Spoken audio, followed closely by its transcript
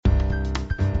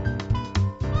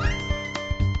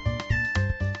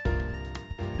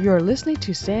You're listening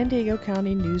to San Diego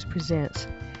County News Presents,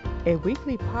 a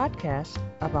weekly podcast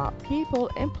about people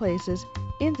and places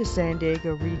in the San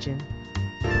Diego region.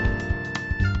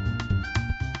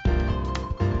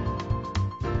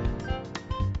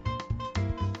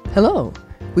 Hello,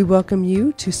 we welcome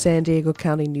you to San Diego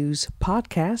County News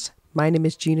Podcast. My name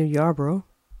is Gina Yarborough.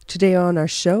 Today on our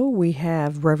show, we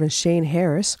have Reverend Shane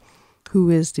Harris,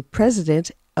 who is the president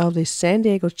of the San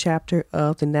Diego chapter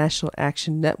of the National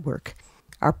Action Network.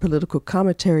 Our political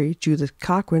commentator, Judith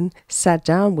Cochrane, sat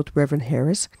down with Reverend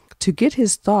Harris to get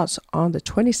his thoughts on the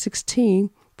 2016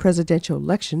 presidential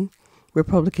election,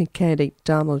 Republican candidate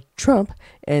Donald Trump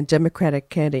and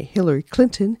Democratic candidate Hillary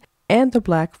Clinton, and the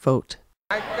black vote.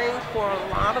 I think for a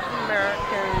lot of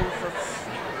Americans,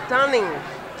 a stunning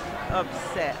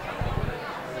upset.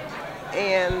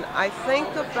 And I think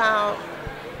about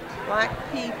black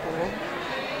people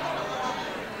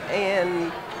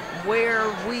and where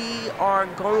we are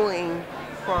going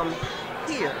from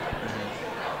here.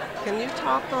 Can you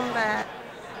talk on that?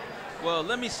 Well,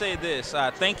 let me say this.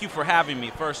 Thank you for having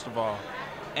me, first of all.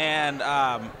 And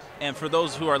for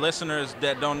those who are listeners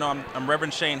that don't know, I'm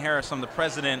Reverend Shane Harris. I'm the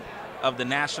president of the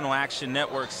National Action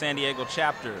Network San Diego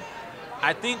chapter.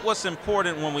 I think what's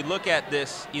important when we look at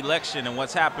this election and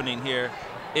what's happening here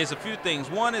is a few things.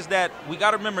 One is that we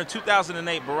got to remember in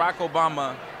 2008, Barack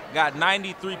Obama got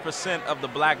 93% of the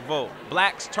black vote.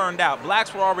 Blacks turned out.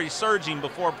 Blacks were already surging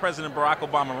before President Barack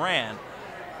Obama ran.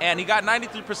 And he got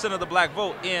 93% of the black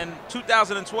vote. In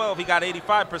 2012, he got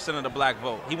 85% of the black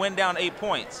vote. He went down 8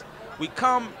 points. We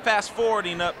come fast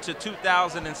forwarding up to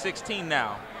 2016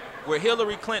 now, where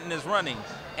Hillary Clinton is running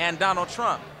and Donald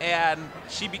Trump, and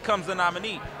she becomes the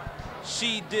nominee.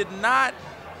 She did not,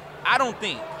 I don't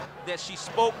think, that she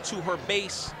spoke to her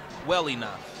base well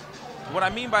enough. What I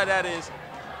mean by that is,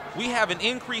 we have an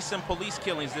increase in police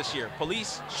killings this year,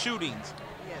 police shootings,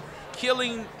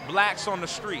 killing blacks on the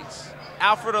streets.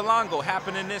 Alfred Alongo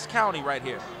happened in this county right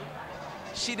here.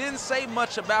 She didn't say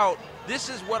much about, this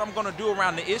is what I'm going to do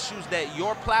around the issues that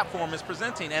your platform is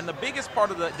presenting. And the biggest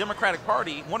part of the Democratic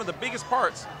Party, one of the biggest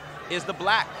parts, is the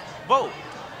black vote.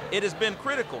 It has been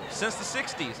critical since the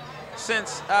 60s,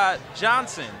 since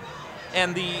Johnson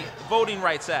and the Voting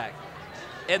Rights Act.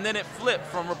 And then it flipped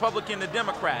from Republican to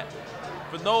Democrat.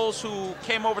 For those who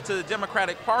came over to the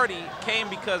Democratic Party, came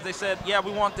because they said, yeah,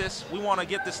 we want this, we want to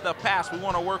get this stuff passed, we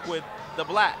want to work with the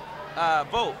black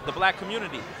vote, the black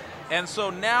community. And so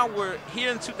now we're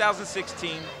here in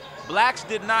 2016, blacks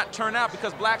did not turn out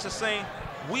because blacks are saying,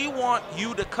 we want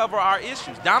you to cover our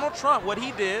issues. Donald Trump, what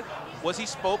he did was he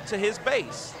spoke to his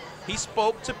base. He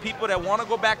spoke to people that want to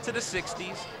go back to the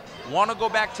 60s, want to go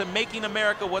back to making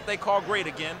America what they call great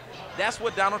again. That's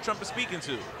what Donald Trump is speaking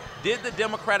to. Did the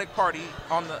Democratic Party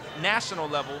on the national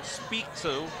level speak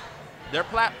to their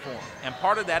platform? And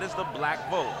part of that is the black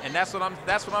vote. And that's what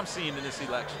I'm seeing in this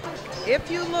election.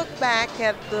 If you look back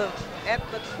at the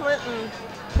Clinton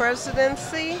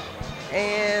presidency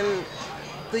and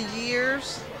the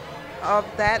years of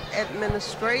that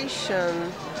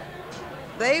administration,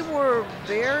 they were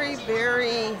very,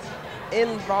 very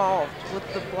involved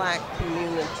with the black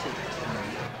community.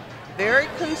 Very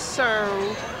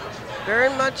concerned, very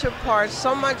much a part,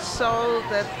 so much so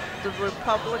that the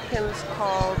Republicans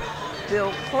called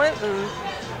Bill Clinton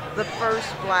the first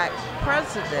black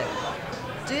president.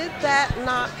 Did that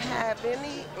not have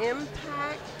any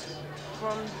impact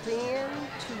from then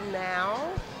to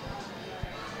now?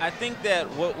 I think that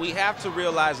what we have to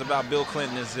realize about Bill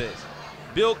Clinton is this.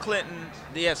 Bill Clinton,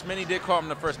 yes, many did call him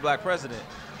the first black president,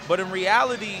 but in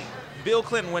reality, Bill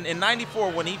Clinton, when in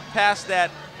 '94, when he passed that,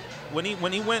 when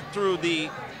he went through the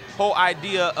whole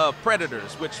idea of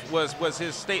predators, which was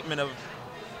his statement of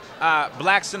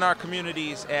blacks in our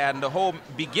communities and the whole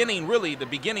beginning, really the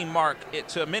beginning mark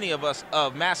to many of us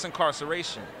of mass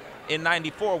incarceration in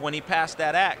 '94 when he passed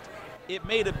that act, it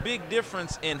made a big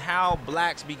difference in how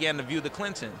blacks began to view the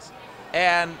Clintons.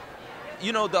 And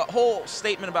you know, the whole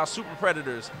statement about super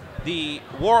predators, the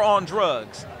war on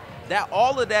drugs, that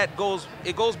all of that goes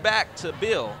back to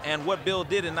Bill and what Bill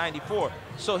did in '94.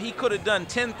 So he could have done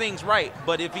 10 things right,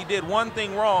 but if he did one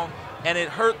thing wrong and it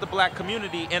hurt the black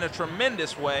community in a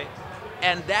tremendous way,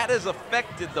 and that has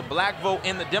affected the black vote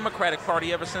in the Democratic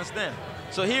Party ever since then.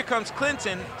 So here comes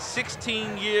Clinton,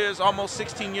 almost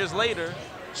 16 years later,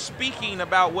 speaking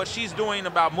about what she's doing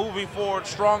about moving forward,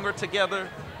 stronger together.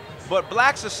 But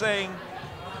blacks are saying,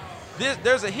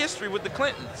 there's a history with the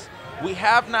Clintons. We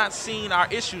have not seen our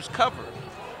issues covered.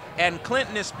 And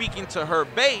Clinton is speaking to her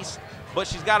base, but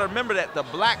she's got to remember that the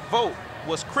black vote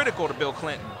was critical to Bill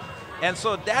Clinton. And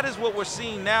so that is what we're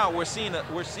seeing now. We're seeing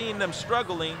them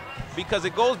struggling because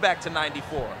it goes back to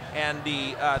 '94 and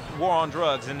the war on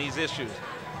drugs and these issues.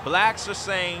 Blacks are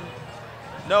saying,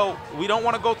 no, we don't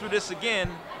want to go through this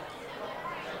again.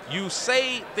 You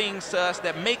say things to us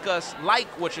that make us like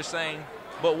what you're saying,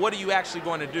 but what are you actually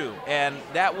going to do? And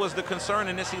that was the concern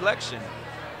in this election.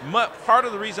 Part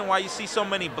of the reason why you see so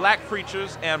many black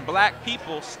preachers and black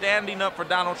people standing up for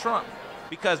Donald Trump,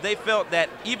 because they felt that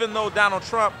even though Donald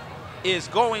Trump is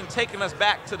taking us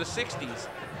back to the 60s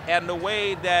and the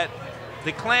way that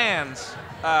the Klans,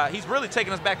 he's really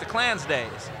taking us back to Klans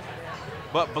days.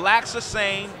 But blacks are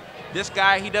saying, this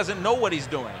guy, he doesn't know what he's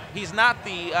doing. He's not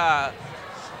the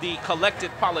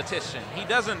collected politician. He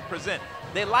doesn't present.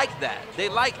 They like that. They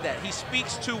like that. He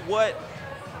speaks to what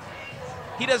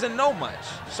he doesn't know much.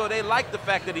 So they like the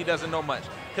fact that he doesn't know much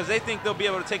because they think they'll be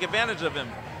able to take advantage of him.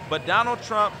 But Donald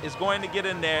Trump is going to get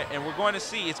in there, and we're going to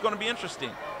see. It's going to be interesting.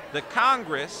 The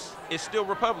Congress is still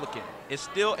Republican. It's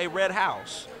still a red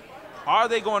house. Are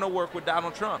they going to work with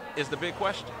Donald Trump is the big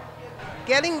question.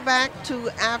 Getting back to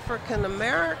African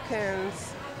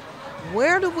Americans,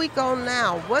 where do we go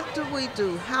now? What do we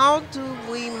do? How do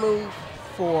we move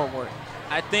forward?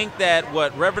 I think that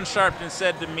what Reverend Sharpton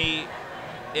said to me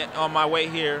on my way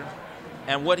here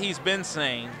and what he's been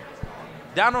saying,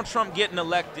 Donald Trump getting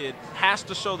elected has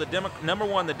to show number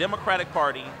one, the Democratic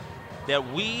Party,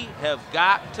 that we have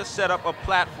got to set up a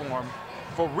platform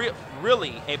for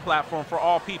really a platform for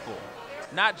all people.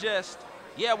 Not just,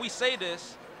 yeah, we say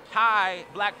this, hi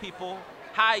black people,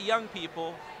 hi young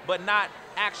people, but not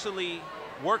actually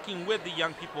working with the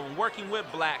young people and working with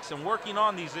blacks and working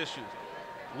on these issues.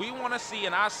 We want to see,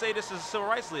 and I say this as a civil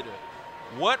rights leader,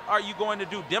 what are you going to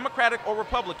do, Democratic or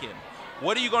Republican?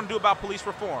 What are you going to do about police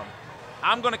reform?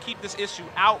 I'm going to keep this issue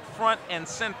out front and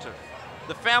center.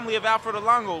 The family of Alfred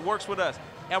Alongo works with us,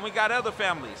 and we got other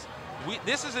families.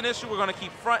 This is an issue we're going to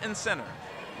keep front and center.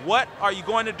 What are you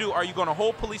going to do? Are you going to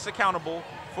hold police accountable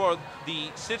for the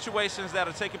situations that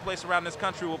are taking place around this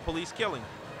country with police killing?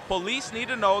 Police need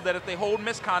to know that if they hold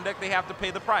misconduct, they have to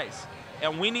pay the price.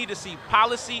 And we need to see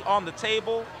policy on the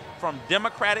table from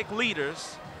Democratic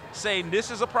leaders saying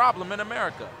this is a problem in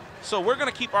America. So we're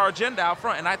going to keep our agenda out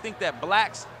front, and I think that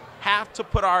blacks have to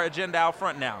put our agenda out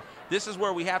front now. This is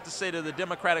where we have to say to the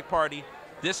Democratic Party,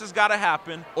 this has got to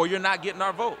happen or you're not getting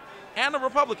our vote. And the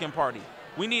Republican Party,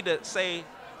 we need to say,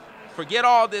 forget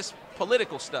all this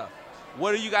political stuff.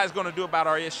 What are you guys going to do about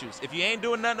our issues? If you ain't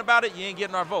doing nothing about it, you ain't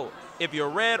getting our vote. If you're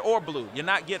red or blue, you're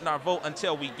not getting our vote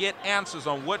until we get answers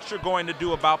on what you're going to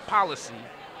do about policy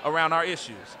around our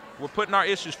issues. We're putting our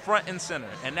issues front and center,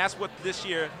 and that's what this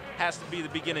year has to be the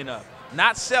beginning of.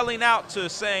 Not selling out to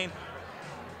saying,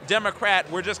 Democrat,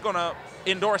 we're just going to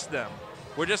endorse them.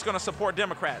 We're just going to support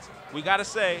Democrats. We got to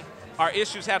say our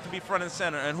issues have to be front and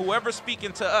center, and whoever's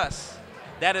speaking to us,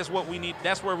 that is what we need.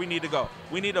 That's where we need to go.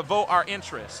 We need to vote our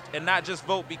interest and not just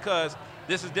vote because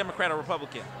this is Democrat or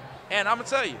Republican. And I'm going to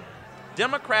tell you,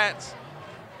 Democrats,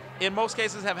 in most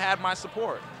cases, have had my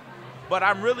support. But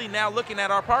I'm really now looking at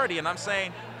our party and I'm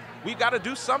saying, we've got to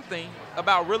do something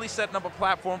about really setting up a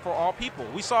platform for all people.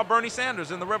 We saw Bernie Sanders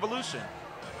in the revolution.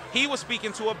 He was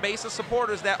speaking to a base of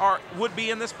supporters that would be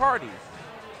in this party.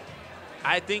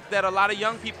 I think that a lot of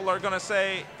young people are going to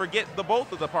say, forget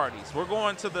both of the parties. We're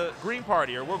going to the Green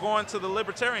Party or we're going to the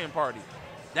Libertarian Party.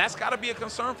 That's got to be a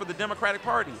concern for the Democratic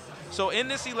Party. So in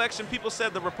this election, people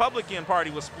said the Republican Party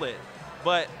was split.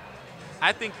 But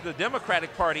I think the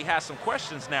Democratic Party has some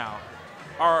questions now.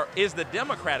 Or is the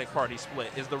Democratic Party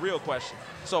split is the real question.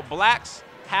 So blacks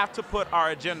have to put our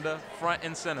agenda front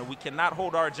and center. We cannot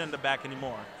hold our agenda back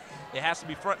anymore. It has to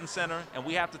be front and center, and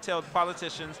we have to tell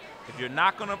politicians, if you're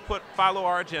not going to follow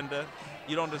our agenda,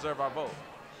 you don't deserve our vote.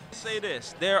 I say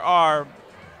this, there are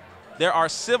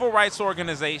civil rights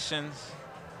organizations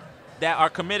that are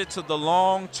committed to the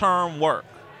long-term work.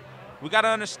 We got to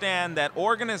understand that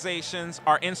organizations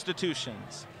are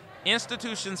institutions.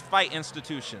 Institutions fight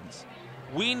institutions.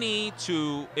 We need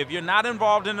to, if you're not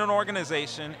involved in an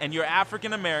organization and you're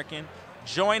African American,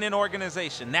 join an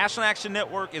organization. National Action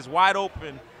Network is wide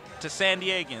open to San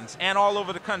Diegans and all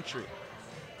over the country.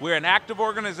 We're an active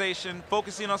organization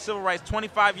focusing on civil rights,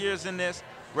 25 years in this.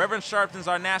 Reverend Sharpton's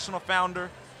our national founder,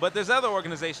 but there's other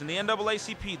organizations, the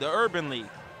NAACP, the Urban League.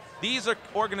 These are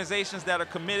organizations that are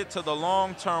committed to the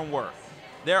long-term work.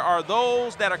 There are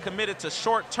those that are committed to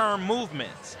short-term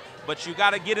movements, but you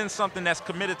got to get in something that's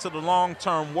committed to the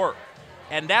long-term work.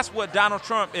 And that's what Donald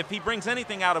Trump, if he brings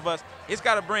anything out of us, we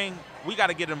got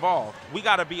to get involved. We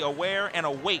got to be aware and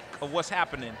awake of what's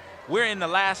happening. We're in the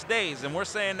last days, and we're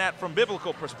saying that from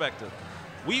biblical perspective.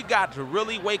 We got to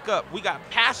really wake up. We got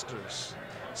pastors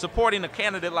supporting a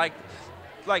candidate like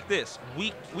this.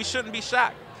 We shouldn't be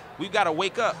shocked. We've got to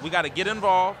wake up. We got to get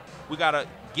involved. We got to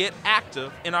get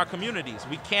active in our communities.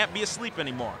 We can't be asleep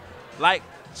anymore. Like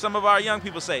some of our young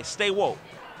people say, stay woke.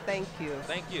 Thank you.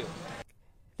 Thank you.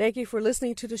 Thank you for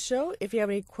listening to the show. If you have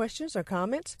any questions or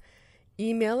comments,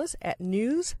 email us at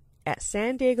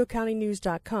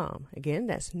news@SanDiegoCountyNews.com. Again,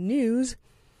 that's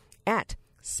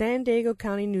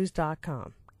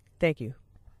news@SanDiegoCountyNews.com. Thank you.